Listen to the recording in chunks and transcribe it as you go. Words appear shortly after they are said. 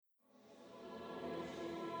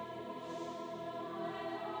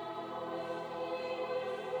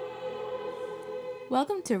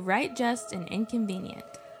Welcome to Right, Just, and Inconvenient,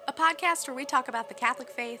 a podcast where we talk about the Catholic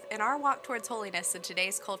faith and our walk towards holiness in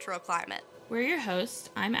today's cultural climate. We're your hosts.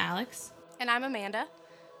 I'm Alex. And I'm Amanda.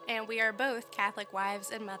 And we are both Catholic wives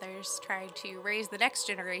and mothers trying to raise the next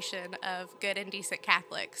generation of good and decent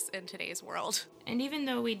Catholics in today's world. And even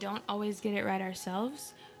though we don't always get it right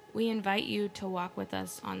ourselves, we invite you to walk with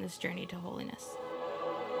us on this journey to holiness.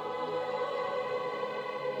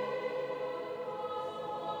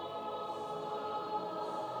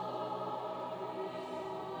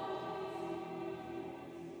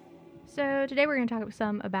 So today we're going to talk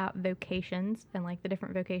some about vocations and like the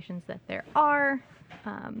different vocations that there are,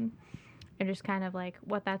 and just kind of like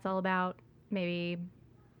what that's all about. Maybe,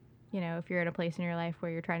 you know, if you're at a place in your life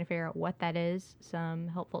where you're trying to figure out what that is, some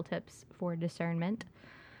helpful tips for discernment.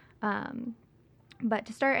 But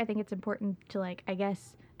to start, I think it's important to like, I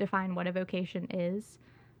guess, define what a vocation is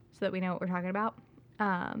so that we know what we're talking about.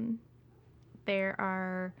 There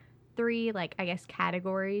are three, like, I guess,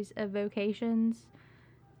 categories of vocations.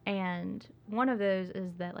 And one of those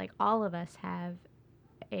is that, like, all of us have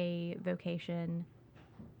a vocation,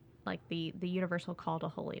 like the universal call to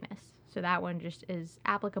holiness. So that one just is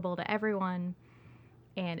applicable to everyone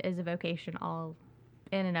and is a vocation all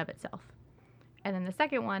in and of itself. And then the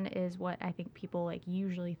second one is what I think people, like,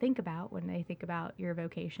 usually think about when they think about your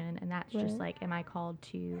vocation. And that's just, like, am I called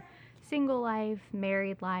to single life,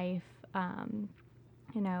 married life,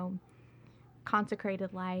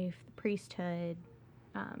 consecrated life, priesthood,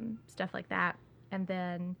 stuff like that. And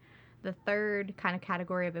then the third kind of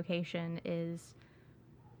category of vocation is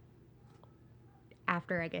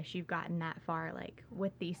after, I guess, you've gotten that far, like,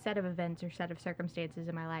 with the set of events or set of circumstances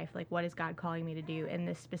in my life, like, what is God calling me to do in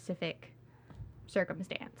this specific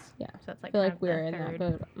circumstance? Yeah. So it's like, I feel like we're in that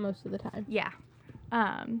boat most of the time. Yeah.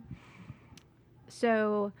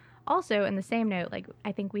 So also in the same note, like,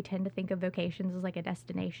 I think we tend to think of vocations as like a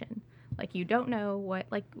destination. Like, you don't know what,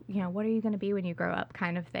 like, you know, what are you going to be when you grow up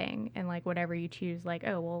kind of thing. And, like, whatever you choose, like,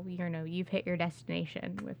 oh, well, you know, you've hit your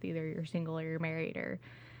destination with either you're single or you're married or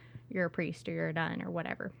you're a priest or you're a nun or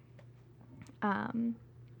whatever.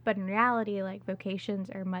 But in reality, like, vocations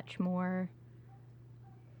are much more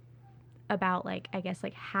about, like, I guess,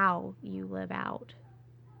 like, how you live out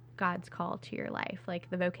God's call to your life. Like,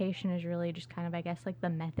 the vocation is really just kind of, I guess, like, the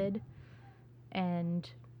method and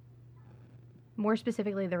more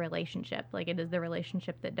specifically the relationship. Like, it is the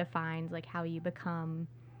relationship that defines, like, how you become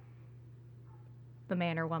the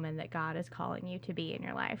man or woman that God is calling you to be in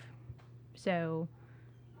your life. So,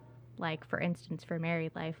 like, for instance, for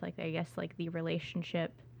married life, like, I guess, like, the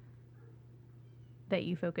relationship that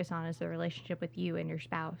you focus on is the relationship with you and your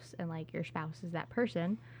spouse, and, like, your spouse is that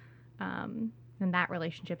person, and that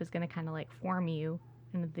relationship is going to kind of, like, form you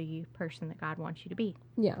into the person that God wants you to be.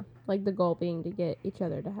 Yeah, like the goal being to get each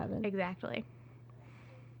other to heaven. Exactly.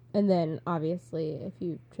 And then, obviously, if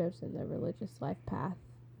you've chosen the religious life path,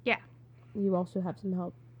 yeah, you also have some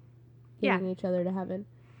help getting each other to heaven.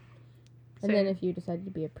 And then if you decide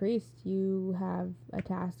to be a priest, you have a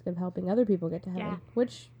task of helping other people get to heaven. Yeah.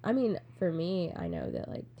 Which, I mean, for me, I know that,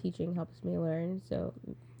 like, teaching helps me learn, so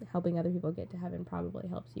helping other people get to heaven probably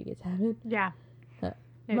helps you get to heaven. Yeah.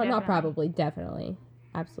 Well, not probably, definitely.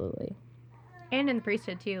 Absolutely. And in the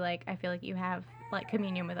priesthood, too, like, I feel like you have, like,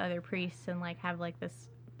 communion with other priests and, like, have, like, this,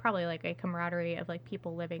 probably, like, a camaraderie of, like,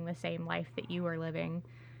 people living the same life that you are living.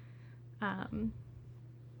 In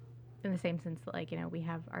the same sense that, like, you know, we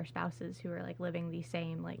have our spouses who are, like, living the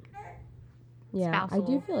same, like, I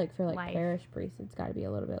do feel like for, like, life. Parish priests, it's got to be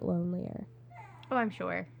a little bit lonelier. Oh, I'm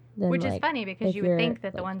sure. Than, which like, is funny because you would think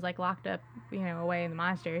that like, the ones, like, locked up, you know, away in the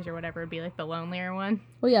monasteries or whatever would be, like, the lonelier one.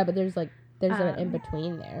 Well, yeah, but there's an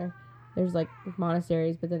in-between there. There's, like,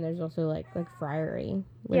 monasteries, but then there's also, like friary,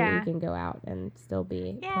 where you can go out and still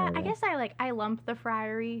be. Yeah, I guess I lump the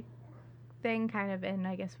friary thing kind of in,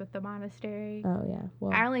 I guess, with the monastery. Oh, yeah.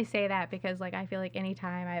 Well, I only say that because, like, I feel like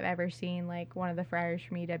anytime I've ever seen, like, one of the friars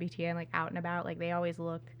from EWTN, like, out and about, like, they always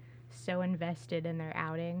look so invested in their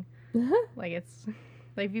outing. Like, it's,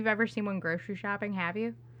 like, if you've ever seen one grocery shopping, have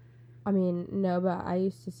you? I mean, no, but I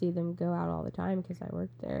used to see them go out all the time because I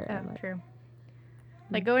worked there. Oh, and, like, true.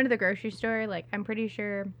 Like, going to the grocery store, like, I'm pretty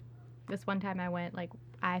sure this one time I went, like,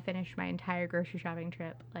 I finished my entire grocery shopping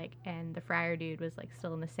trip, like, and the friar dude was, like,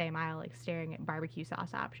 still in the same aisle, like, staring at barbecue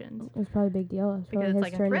sauce options. It was probably a big deal. It was Because it's,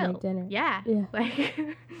 like, a turn to thrill. make dinner. Yeah.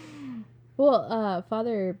 Like, well,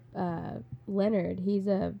 Father Leonard, he's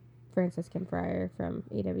a Franciscan friar from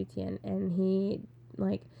EWTN, and he,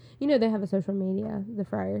 like, you know, they have a social media, the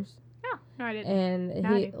friars. oh, no, I didn't. And No,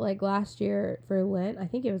 I he, do. like, last year for Lent, I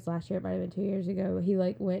think it was last year, it might have been 2 years ago, he,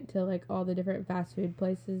 like, went to, like, all the different fast food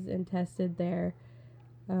places and tested their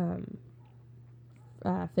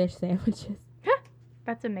fish sandwiches.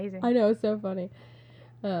 That's amazing. I know, it's so funny.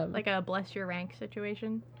 Like a bless your rank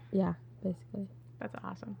situation. Yeah, basically. That's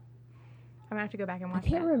awesome. I'm gonna have to go back and I watch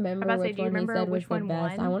can't that. remember I'm about to say, which do you one he remember said was which the one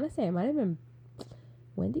best. won? I want to say it might have been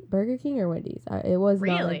Burger King or Wendy's. It was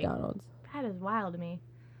not Really? McDonald's. That is wild to me.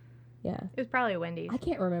 Yeah. It was probably Wendy's. I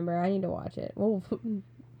can't remember. I need to watch it. Well,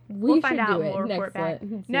 We'll we find should out do and it we'll next report back.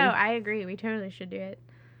 let- No, I agree. We totally should do it.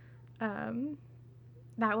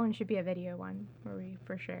 That one should be a video one, where we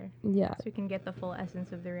for sure, Yeah. so we can get the full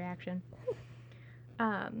essence of the reaction.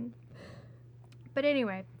 But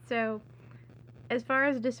anyway, so as far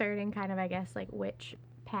as discerning kind of, I guess, like which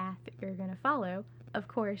path you're gonna follow, of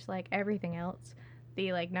course, like everything else,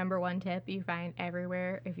 the like number one tip you find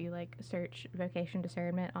everywhere if you like search vocation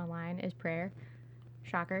discernment online is prayer.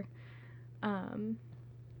 Shocker. I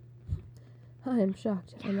am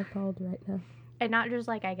shocked and appalled right now. And not just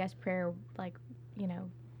like, I guess, prayer, like, you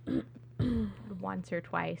know, once or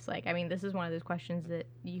twice. Like, I mean, this is one of those questions that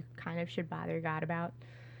you kind of should bother God about.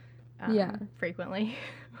 Yeah. Frequently,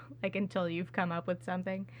 like until you've come up with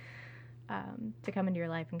something to come into your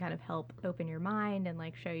life and kind of help open your mind and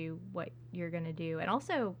like show you what you're going to do. And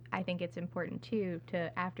also, I think it's important too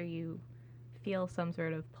to, after you feel some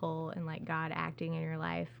sort of pull and like God acting in your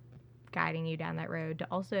life, guiding you down that road, to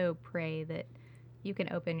also pray that you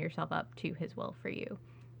can open yourself up to His will for you.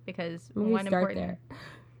 Because one important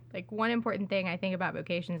thing I think about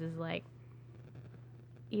vocations is like,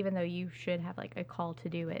 even though you should have like a call to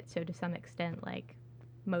do it, so to some extent, like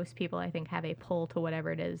most people I think have a pull to whatever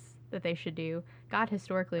it is that they should do. God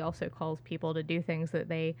historically also calls people to do things that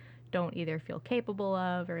they don't either feel capable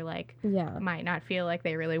of or like Yeah. might not feel like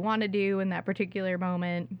they really want to do in that particular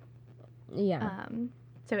moment. Yeah.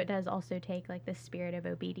 So it does also take like the spirit of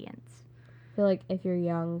obedience. I feel like if you're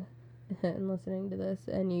young and listening to this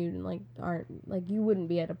and you like aren't like, you wouldn't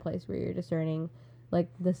be at a place where you're discerning like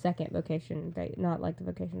the second vocation, not like the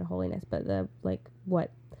vocation of holiness, but the like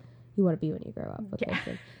what you want to be when you grow up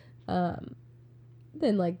vocation.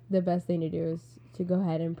 Then like the best thing to do is to go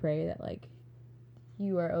ahead and pray that like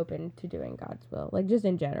you are open to doing God's will, like just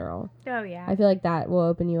in general. Oh yeah. I feel like that will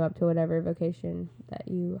open you up to whatever vocation that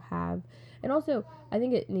you have. And also, I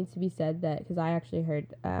think it needs to be said that, because I actually heard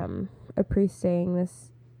a priest saying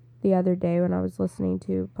this the other day when I was listening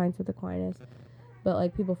to Pints with Aquinas, but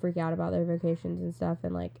like people freak out about their vocations and stuff,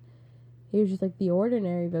 and like he was just like, the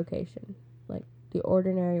ordinary vocation, like the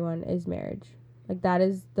ordinary one is marriage. Like that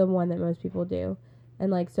is the one that most people do.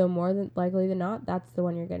 And like, so more than likely than not, that's the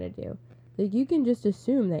one you're going to do. Like you can just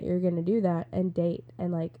assume that you're going to do that and date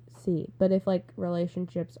and like see. But if like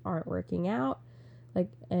relationships aren't working out, like,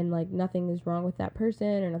 and like nothing is wrong with that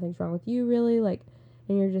person or nothing's wrong with you really, like,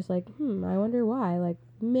 and you're just like, I wonder why, like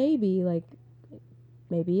maybe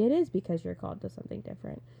it is because you're called to something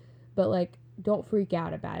different. But like, don't freak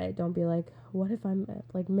out about it. Don't be like, what if I'm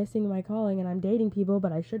like missing my calling and I'm dating people,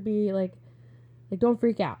 but I should be like don't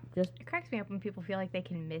freak out. Just It cracks me up when people feel like they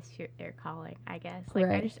can miss their calling, I guess. Like,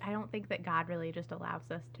 Right. I don't think that God really just allows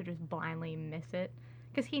us to just blindly miss it.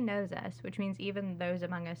 Because He knows us, which means even those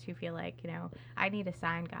among us who feel like, you know, I need a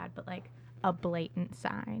sign, God, but like a blatant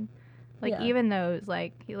sign. Like, Yeah. even those,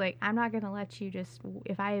 like, I'm not going to let you just,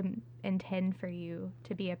 if I intend for you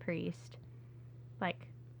to be a priest, like,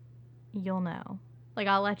 you'll know. Like,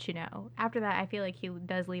 I'll let you know. After that, I feel like He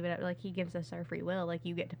does leave it up, like, He gives us our free will. Like,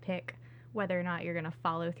 you get to pick whether or not you're going to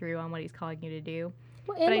follow through on what He's calling you to do.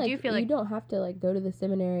 well, But and I like, do feel you like- don't have to like go to the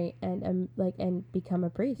seminary and and become a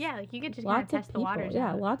priest. Yeah, like, you get to kind of test the waters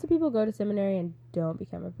Yeah, out. lots of people go to seminary and don't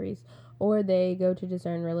become a priest, or they go to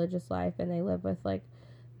discern religious life and they live with like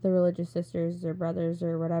the religious sisters or brothers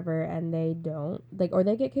or whatever, and they don't like, or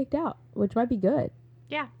they get kicked out, which might be good.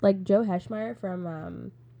 Yeah. Like Joe Heschmeyer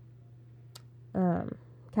from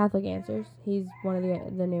Catholic Answers. He's one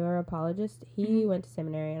of the newer apologists. He went to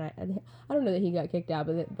seminary, and I don't know that he got kicked out,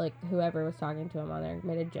 but that, like whoever was talking to him on there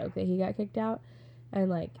made a joke that he got kicked out, and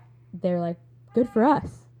like they're like, good for us,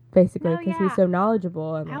 basically, No, because yeah. he's so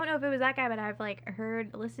knowledgeable. And I don't know if it was that guy, but I've like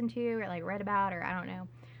listened to, or like read about, or I don't know,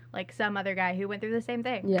 like some other guy who went through the same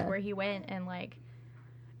thing. Yeah. Where he went and like,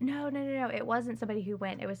 no, it wasn't somebody who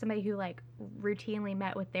went. It was somebody who like routinely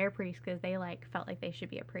met with their priest because they like felt like they should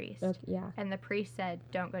be a priest. Okay, yeah, And the priest said,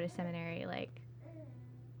 don't go to seminary. Like,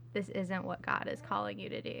 this isn't what God is calling you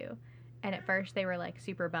to do. And at first they were like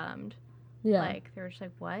super bummed. yeah, Like, they were just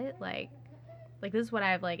like, what? Like this is what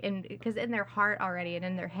I've like, and because in their heart already and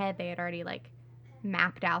in their head, they had already like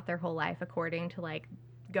mapped out their whole life according to like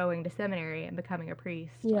going to seminary and becoming a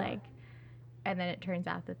priest. Yeah. Like, and then it turns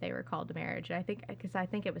out that they were called to marriage. And I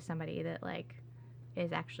think it was somebody that like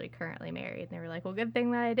is actually currently married. And they were like, well, good thing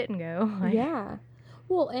that I didn't go. Like, yeah.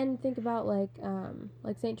 Well, and think about like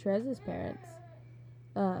Saint Teresa's parents,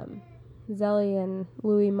 Zélie and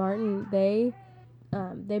Louis Martin. They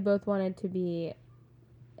both wanted to be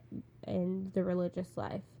in the religious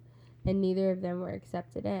life, and neither of them were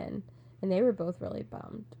accepted in, and they were both really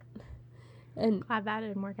bummed. And Glad that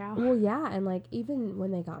didn't work out. well, yeah, and like even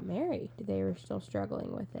when they got married, they were still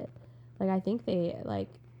struggling with it. Like I think they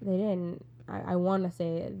didn't. I want to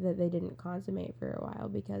say that they didn't consummate for a while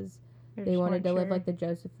because They're they just wanted to weren't live sure. like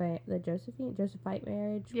the Josephite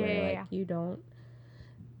marriage, Yeah, where yeah, like yeah. you don't.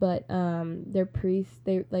 But their priest,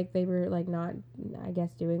 they were like not, I guess,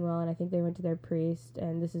 doing well, and I think they went to their priest,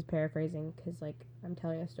 and this is paraphrasing because like I'm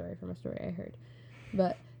telling a story from a story I heard,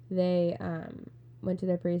 but they went to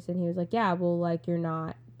their priest, and he was like, yeah, well, like you're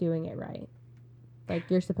not doing it right, like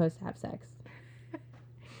you're supposed to have sex,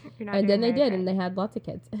 You're not and then they doing did, marriage and they had lots of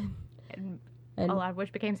kids, right. and A lot of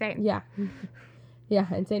which became saints. yeah, yeah,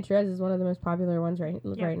 and Saint Therese is one of the most popular ones right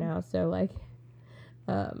Yeah. now, so like,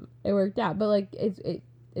 it worked out, but like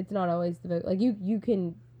it's not always like you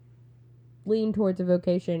can lean towards a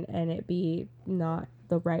vocation and it be not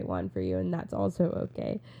the right one for you, and that's also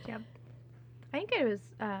okay. I think it was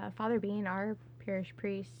Father Bean, our parish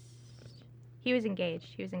priest. He was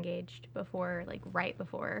engaged. He was engaged before, like right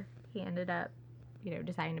before he ended up,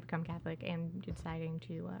 deciding to become Catholic and deciding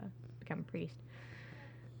to become a priest.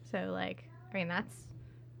 So, like, I mean, that's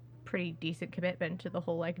pretty decent commitment to the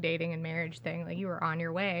whole like dating and marriage thing. Like, you were on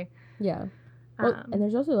your way. Yeah. Well, and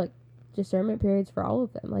there's also like discernment periods for all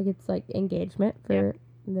of them. Like it's like engagement for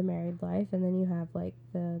the married life, and then you have like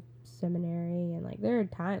the seminary, and like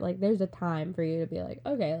there's a time for you to be like,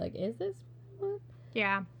 okay, like is this what?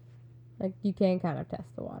 Yeah. Like you can kind of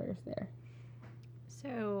test the waters there.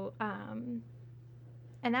 So, and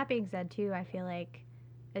that being said too, I feel like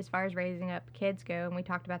as far as raising up kids go, and we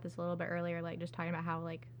talked about this a little bit earlier, like just talking about how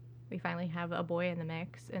like we finally have a boy in the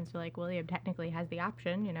mix, and so like William technically has the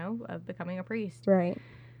option, of becoming a priest. Right.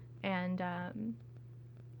 And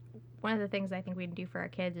one of the things I think we can do for our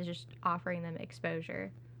kids is just offering them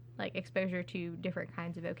exposure to different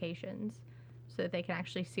kinds of vocations, so that they can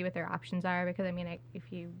actually see what their options are. Because I mean,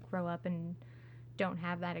 if you grow up and don't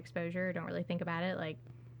have that exposure, don't really think about it, like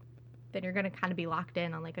then you're going to kind of be locked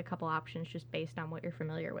in on like a couple options just based on what you're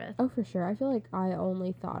familiar with. Oh, for sure. I feel like I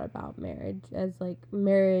only thought about marriage as like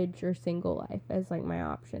marriage or single life as like my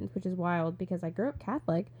options, which is wild because I grew up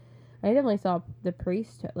Catholic. I definitely saw the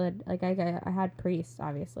priesthood. Like I had priests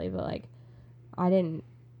obviously, but like I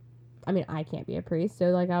can't be a priest, so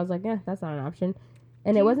like I was like, yeah, that's not an option.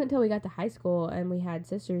 And it wasn't until we got to high school and we had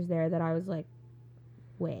sisters there that I was like,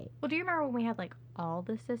 wait. Well, do you remember when we had like all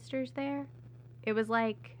the sisters there? It was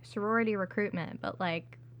like sorority recruitment, but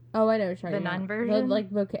like Oh, I know what you're talking the about. nun version,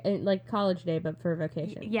 Like college day, but for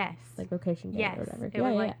vocation. Yes, Like vocation day yes, or whatever. it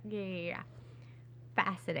was like yeah.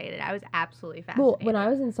 Fascinated. I was absolutely fascinated. Well, when I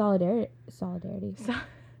was in solidarity. So,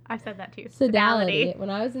 I said that too. Sodality. When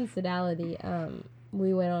I was in Sodality,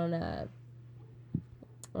 we went on a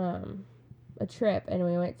trip, and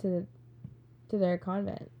we went to their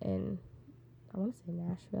convent in, I want to say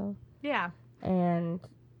Nashville. Yeah. And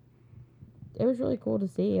it was really cool to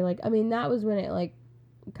see. Like, I mean, that was when it like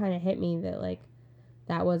kind of hit me that like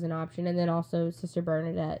that was an option. And then also Sister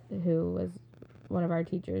Bernadette, who was one of our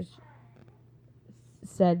teachers,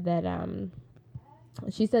 said that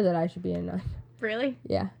she said that I should be a nun. Really?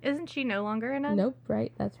 Yeah. Isn't she no longer a nun? Nope.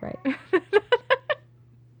 Right. That's right.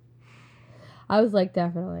 I was like,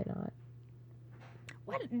 definitely not.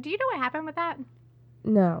 What? Do you know what happened with that?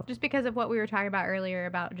 No. Just because of what we were talking about earlier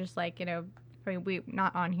about just like, I mean, we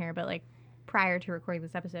not on here, but like prior to recording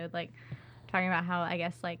this episode, like talking about how I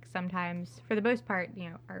guess like sometimes for the most part,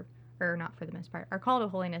 not for the most part, our call to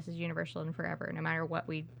holiness is universal and forever. No matter what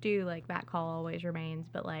we do, like that call always remains.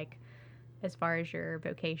 But like as far as your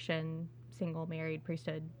vocation, single, married,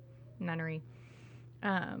 priesthood, nunnery,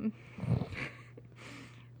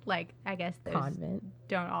 like I guess those Convent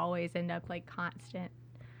don't always end up like constant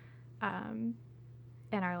in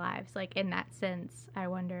our lives. Like in that sense, I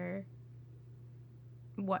wonder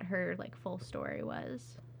what her like full story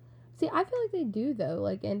was. See, I feel like they do though,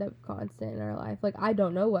 like end up constant in our life. Like I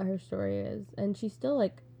don't know what her story is, and she's still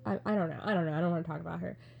like I don't know. I don't want to talk about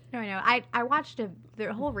her. No, I know. I watched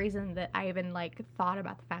the whole reason that I even like thought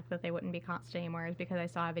about the fact that they wouldn't be constant anymore is because I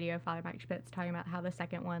saw a video of Father Mike Spitz talking about how the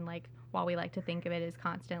second one, like while we like to think of it as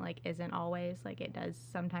constant, like isn't always, like it does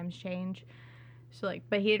sometimes change. So like,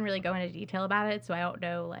 but he didn't really go into detail about it, so I don't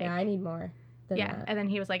know. Like, Yeah, I need more. That. And then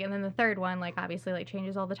he was like, and then the third one, like obviously, like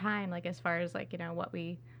changes all the time, like as far as like what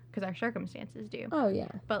we, because our circumstances do. Oh yeah.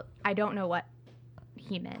 But I don't know what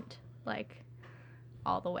he meant, like.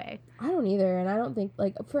 all the way. I don't either, and I don't think,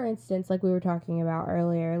 like, for instance, like we were talking about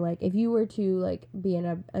earlier, like if you were to like be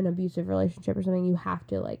in an abusive relationship or something, you have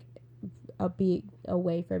to like be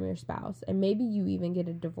away from your spouse, and maybe you even get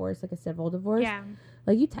a divorce, like a civil divorce. Yeah.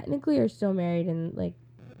 Like you technically are still married and like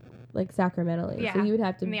sacramentally. Yeah. So you would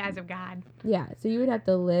have to, In the eyes of God. yeah. So you would have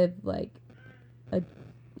to live like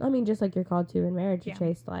just like you're called to in marriage, Yeah. a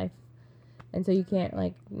chaste life. And so you can't,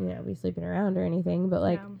 like, be sleeping around or anything, but,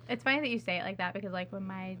 like... It's funny that you say it like that, because, like, when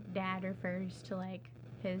my dad refers to, like,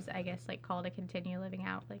 his, I guess, like, call to continue living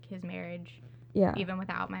out, like, his marriage, yeah, even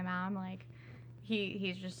without my mom, like,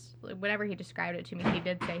 he's just, whenever he described it to me, he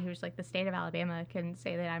did say, he was like, the state of Alabama can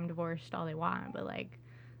say that I'm divorced all they want, but, like,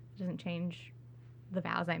 it doesn't change the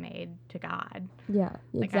vows I made to God. Yeah,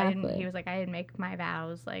 Like, exactly. He was like, I didn't make my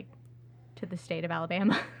vows, like, to the state of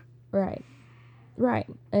Alabama. Right.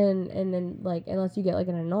 And then, like, unless you get, like,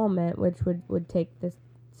 an annulment, which would take this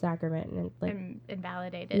sacrament and, like... And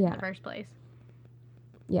invalidate it in the first place.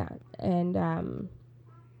 Yeah, and,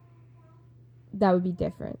 that would be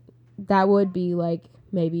different. That would be, like,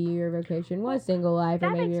 maybe your vocation was single life,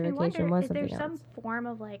 or maybe your vocation was something else. Is there some form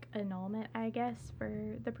of, like, annulment, I guess, for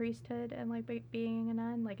the priesthood and, like, being a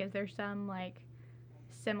nun? Like, is there some, like,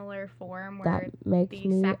 similar form where that makes the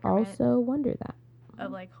me sacrament also wonder that.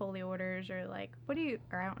 of, like, holy orders, or, like, I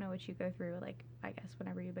don't know what you go through, like, I guess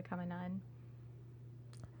whenever you become a nun.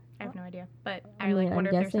 I have no idea, but I mean, wonder I'm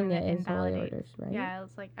if there's guessing something that it is holy invalidates. orders, right? Yeah,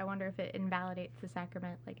 it's like, I wonder if it invalidates the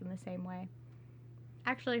sacrament, like, in the same way.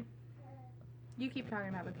 Actually, you keep talking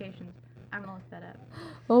about vocations. I'm gonna look that up.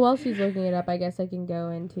 Well, while she's looking it up, I guess I can go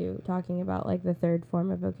into talking about, like, the third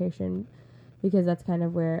form of vocation, because that's kind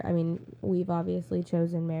of where, I mean, we've obviously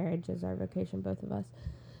chosen marriage as our vocation, both of us.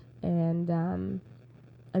 And,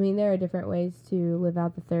 I mean, there are different ways to live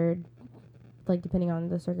out the third, like, depending on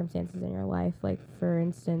the circumstances in your life. Like, for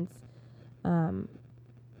instance,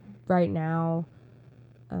 right now,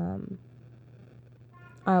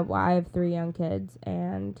 I have 3 young kids,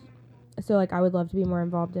 and so, like, I would love to be more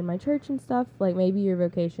involved in my church and stuff. Like, maybe your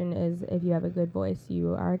vocation is, if you have a good voice,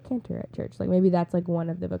 you are a cantor at church. Like, maybe that's, like, one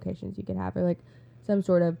of the vocations you could have, or, like, some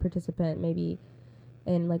sort of participant, maybe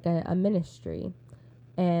in, like, a ministry.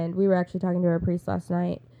 And we were actually talking to our priest last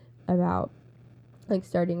night about, like,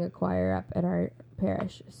 starting a choir up at our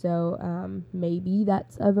parish. So, maybe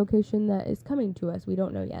that's a vocation that is coming to us. We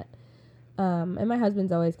don't know yet. And my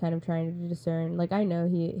husband's always kind of trying to discern. Like, I know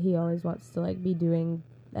he always wants to, like, be doing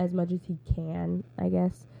as much as he can, I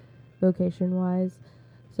guess, vocation-wise.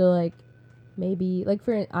 So, like, maybe, like,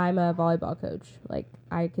 I'm a volleyball coach. Like,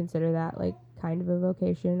 I consider that, like, kind of a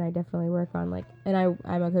vocation. I definitely work on, like, and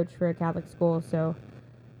I'm a coach for a Catholic school, so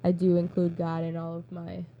I do include God in all of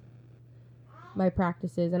my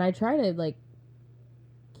practices, and I try to, like,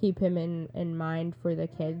 keep him in mind for the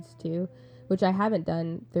kids, too, which I haven't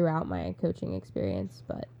done throughout my coaching experience,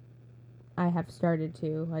 but I have started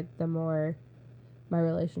to, like, the more my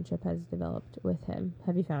relationship has developed with him.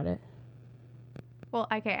 Have you found it? Well,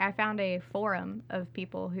 okay, I found a forum of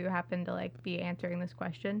people who happen to, like, be answering this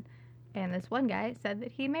question, and this one guy said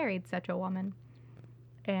that he married such a woman,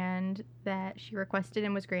 and that she requested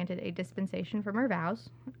and was granted a dispensation from her vows,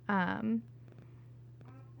 and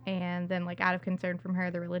then, like, out of concern from her,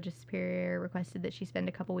 the religious superior requested that she spend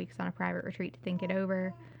a couple weeks on a private retreat to think it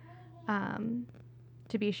over,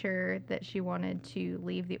 to be sure that she wanted to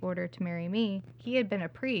leave the order to marry me. He had been a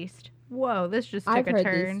priest. Whoa, this just took I've a heard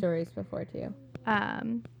turn. these stories before, too.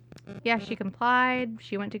 Yeah, she complied.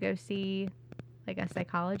 She went to go see, like, a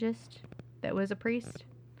psychologist that was a priest,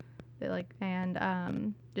 that, like,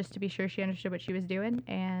 and just to be sure she understood what she was doing.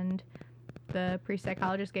 And the priest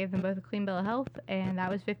psychologist gave them both a clean bill of health, and that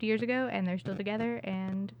was 50 years ago, and they're still together.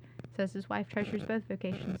 And says his wife treasures both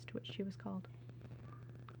vocations to which she was called.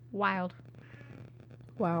 Wild.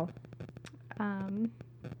 Wow.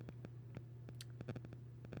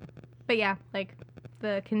 But yeah, like,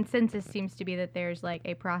 the consensus seems to be that there's, like,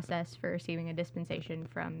 a process for receiving a dispensation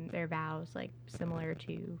from their vows, like, similar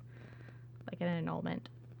to, like, an annulment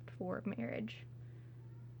for marriage.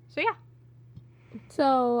 So yeah.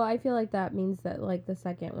 So I feel like that means that, like, the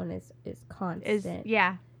second one is constant.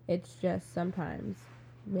 Yeah. It's just sometimes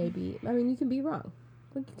maybe, I mean, you can be wrong.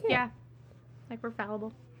 Like, you can't. Yeah. Like, we're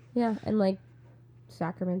fallible. Yeah, and, like,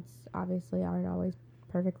 sacraments obviously aren't always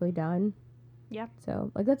perfectly done. Yeah.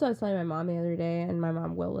 So, like, that's what I was telling my mom the other day, and my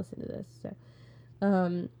mom will listen to this,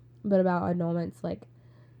 so. But about annulments, like,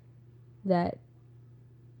 that,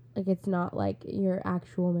 like, it's not like your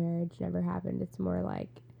actual marriage never happened. It's more like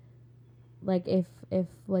if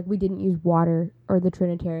like, we didn't use water or the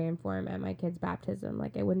Trinitarian form at my kid's baptism,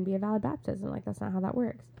 like, it wouldn't be a valid baptism. Like, that's not how that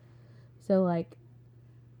works. So, like,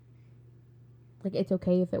 like, it's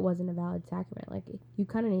okay if it wasn't a valid sacrament. Like, you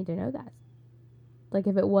kind of need to know that. Like,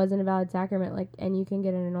 if it wasn't a valid sacrament, like, and you can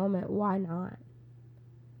get an annulment, why not?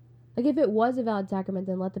 Like, if it was a valid sacrament,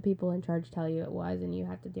 then let the people in charge tell you it was, and you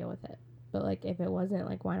have to deal with it. But, like, if it wasn't,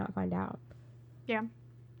 like, why not find out? Yeah.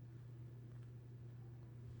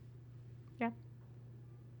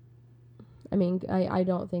 I mean, I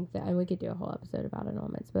don't think that, and we could do a whole episode about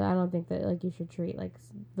annulments, but I don't think that, like, you should treat, like,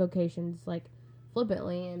 vocations, like,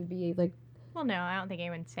 flippantly and be, like... Well, no, I don't think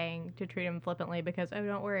anyone's saying to treat them flippantly because, oh,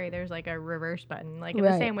 don't worry, there's, like, a reverse button. Like, in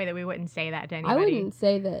the same way that we wouldn't say that to anybody. I wouldn't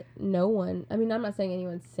say that no one... I mean, I'm not saying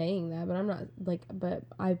anyone's saying that, but I'm not, like... But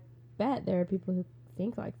I bet there are people who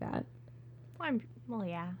think like that. Well,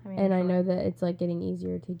 yeah. I mean, and I know that it's, like, getting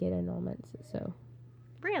easier to get annulments, so...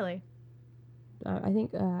 Really? I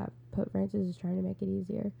think Pope Francis is trying to make it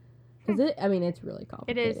easier. Because, I mean, it's really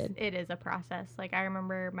complicated. It is a process. Like, I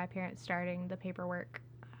remember my parents starting the paperwork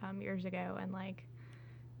years ago, and, like,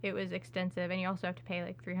 it was extensive. And you also have to pay,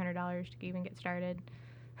 like, $300 to even get started.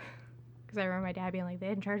 Because I remember my dad being like, they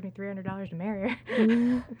didn't charge me $300 to marry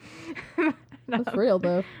her. That's real,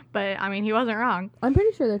 though. But, I mean, he wasn't wrong. I'm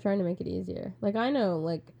pretty sure they're trying to make it easier. Like, I know,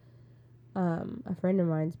 like, a friend of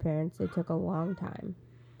mine's parents, it took a long time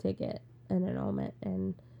to get an annulment,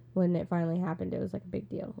 and when it finally happened, it was like a big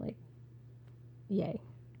deal. Like, yay.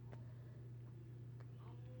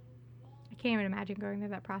 I can't even imagine going through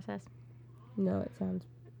that process. No, it sounds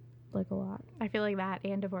like a lot. I feel like that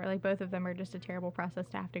and divorce, like, both of them are just a terrible process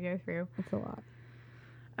to have to go through. It's a lot.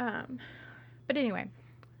 But anyway,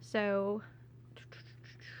 so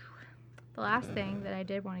the last thing that I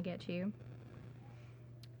did want to get to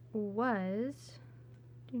was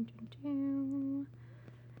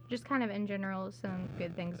just kind of in general some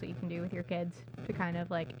good things that you can do with your kids to kind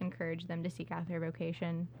of, like, encourage them to seek out their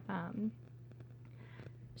vocation.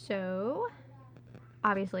 So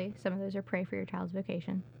obviously some of those are pray for your child's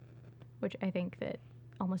vocation, which I think that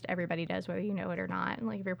almost everybody does, whether you know it or not. And,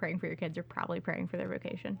 like, if you're praying for your kids, you're probably praying for their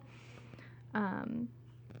vocation.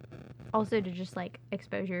 Also to just, like,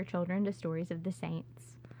 expose your children to stories of the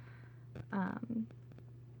saints.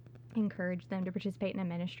 Encourage them to participate in a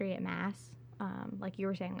ministry at Mass. Like you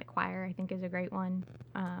were saying, like, choir, I think, is a great one.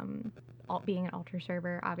 Being an altar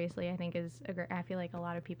server, obviously, I think is a great... I feel like a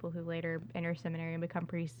lot of people who later enter seminary and become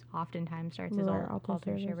priests oftentimes starts as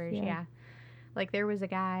altar servers. Yeah. Like, there was a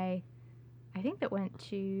guy, I think, that went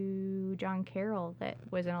to John Carroll that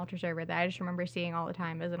was an altar server that I just remember seeing all the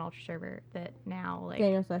time as an altar server that now, like...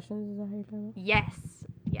 Daniel Sessions, is that how you're talking about? Yes.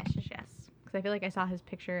 Because I feel like I saw his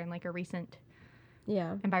picture in, like, a recent...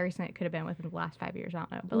 Yeah. And by recent, it could have been within the last 5 years, I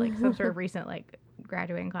don't know. But, like, some sort of recent, like,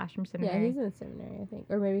 graduating class from seminary. Yeah, he's in seminary, I think.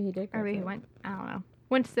 Or maybe he did graduate. Or maybe he went, I don't know.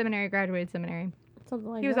 Went to seminary, graduated seminary.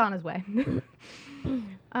 Something like that. He was on his way.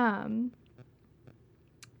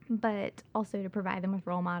 But also to provide them with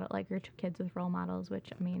role model, like, your kids with role models,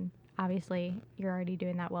 which, I mean, obviously you're already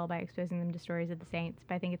doing that well by exposing them to stories of the saints.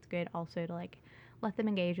 But I think it's good also to, like, let them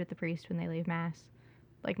engage with the priest when they leave Mass.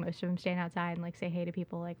 Like, most of them stand outside and, like, say hey to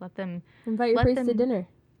people. Like, let them... Invite your priest to dinner.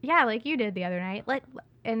 Yeah, like you did the other night.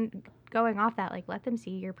 And going off that, like, let them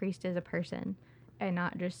see your priest as a person and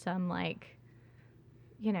not just some, like,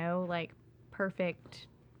 you know, like, perfect,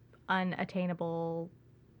 unattainable,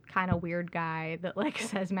 kind of weird guy that, like,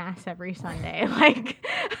 says Mass every Sunday. Like...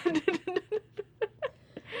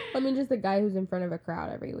 I mean, just the guy who's in front of a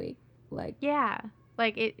crowd every week. Like... Yeah.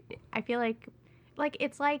 Like, I feel like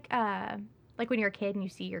it's like when you're a kid and you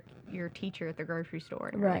see your teacher at the grocery store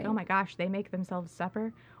and you're like, oh my gosh, they make themselves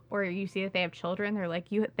supper. Or you see that they have children, they're like,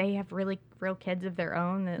 they have really real kids of their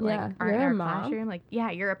own that, like, aren't in our classroom. Like,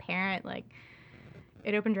 yeah, you're a parent. Like,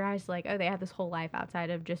 it opened your eyes to, like, oh, they have this whole life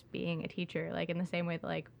outside of just being a teacher. Like, in the same way that,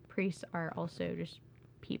 like, priests are also just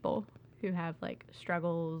people who have, like,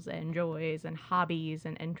 struggles and joys and hobbies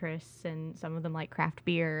and interests, and some of them like craft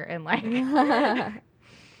beer and, like...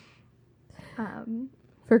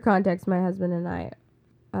 For context, my husband and I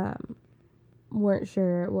weren't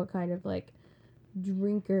sure what kind of, like,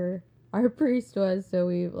 drinker our priest was, so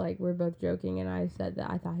we're both joking, and I said that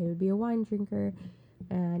I thought he would be a wine drinker,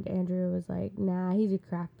 and Andrew was like, nah, he's a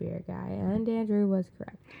craft beer guy, and Andrew was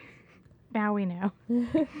correct. Now we know.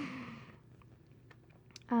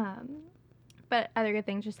 But other good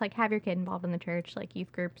things, just, like, have your kid involved in the church. Like,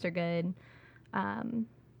 youth groups are good.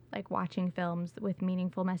 Like, watching films with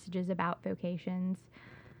meaningful messages about vocations.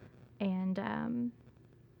 And,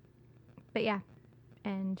 but yeah.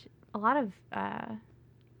 And a lot of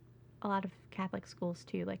Catholic schools,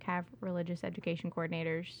 too, like, have religious education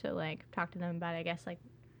coordinators. So, like, talk to them about, I guess, like,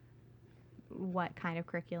 what kind of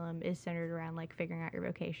curriculum is centered around, like, figuring out your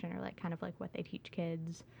vocation, or, like, kind of, like, what they teach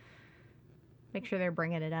kids. Make sure they're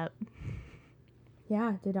bringing it up.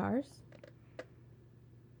 Yeah, did ours?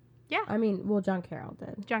 Yeah. I mean, well, John Carroll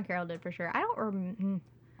did. John Carroll did for sure. I don't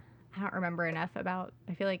remember enough about.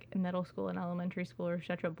 I feel like middle school and elementary school are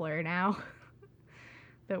such a blur now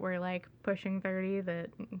that we're like pushing 30. That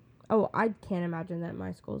Oh, I can't imagine that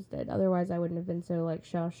my schools did. Otherwise, I wouldn't have been so like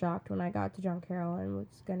shell shocked when I got to John Carroll and was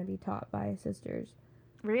going to be taught by sisters.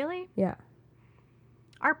 really, Yeah.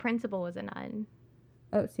 our principal was a nun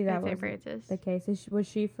Oh, see, that at St. was Francis. the case. Was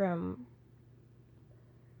she from?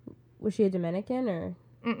 Was she a Dominican or?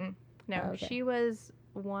 Mm-mm. No, Oh, okay. she was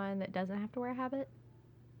one that doesn't have to wear a habit.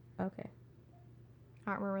 Okay.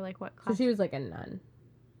 I don't remember like what So class. she was like a nun.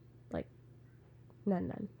 Like,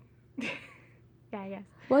 nun. Yeah, I guess.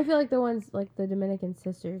 Well, I feel like the ones, like the Dominican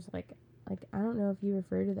sisters, like I don't know if you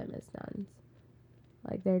refer to them as nuns.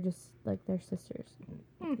 Like, they're just, like, they're sisters.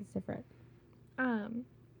 Hmm. It's different.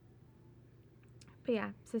 But yeah,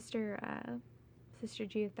 Sister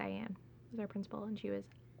Judith Diane was our principal, and she was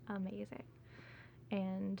amazing.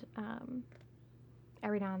 And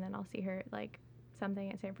every now and then I'll see her at, like,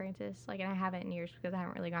 something at St. Francis, like, and I haven't in years because I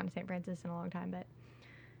haven't really gone to St. Francis in a long time,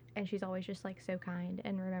 and she's always just, like, so kind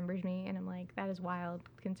and remembers me, and I'm like, that is wild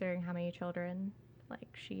considering how many children, like,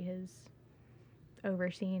 she has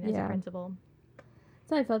overseen as a Yeah. principal.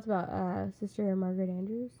 That's how I felt about Sister Margaret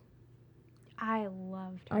Andrews. I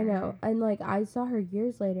loved her. I know. And, like, I saw her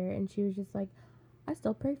years later, and she was just like, I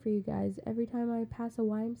still pray for you guys every time I pass a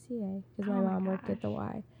YMCA. Because my Oh my mom worked at the gosh.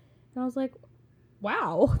 Y. And I was like,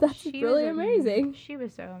 wow, that's She really was amazing. She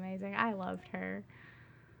was so amazing. I loved her.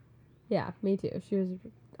 Yeah, me too. She was,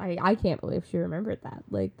 I can't believe she remembered that.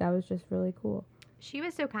 Like, that was just really cool. She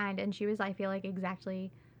was so kind, and she was, I feel like,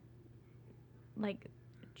 exactly, like,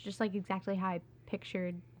 just like exactly how I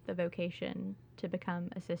pictured the vocation to become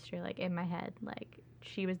a sister, like, in my head. Like,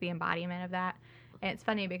 she was the embodiment of that. And it's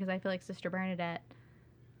funny because I feel like Sister Bernadette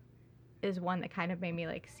is one that kind of made me,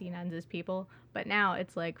 like, see nuns as people. But now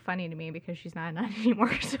it's, like, funny to me because she's not a nun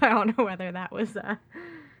anymore, so I don't know whether that was And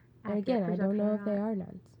again, I don't know if they are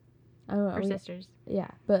nuns. I don't know. Or sisters. Yeah,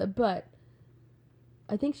 but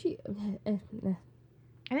I think she. I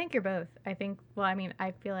think you're both. I think, well, I mean,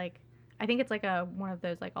 I feel like, I think it's like one of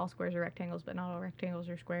those, like, all squares are rectangles, but not all rectangles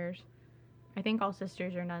are squares. I think all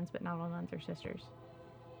sisters are nuns, but not all nuns are sisters.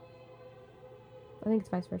 I think it's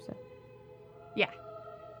vice versa. Yeah.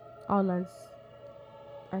 All nuns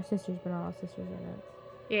are sisters, but not all sisters are nuns.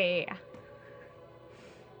 Yeah.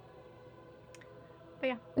 But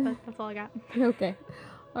yeah, that's all I got. Okay.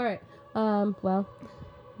 All right. Well,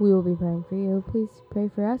 we will be praying for you. Please pray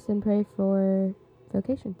for us and pray for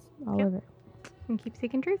vocations all Yep. over. And keep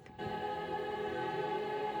seeking truth.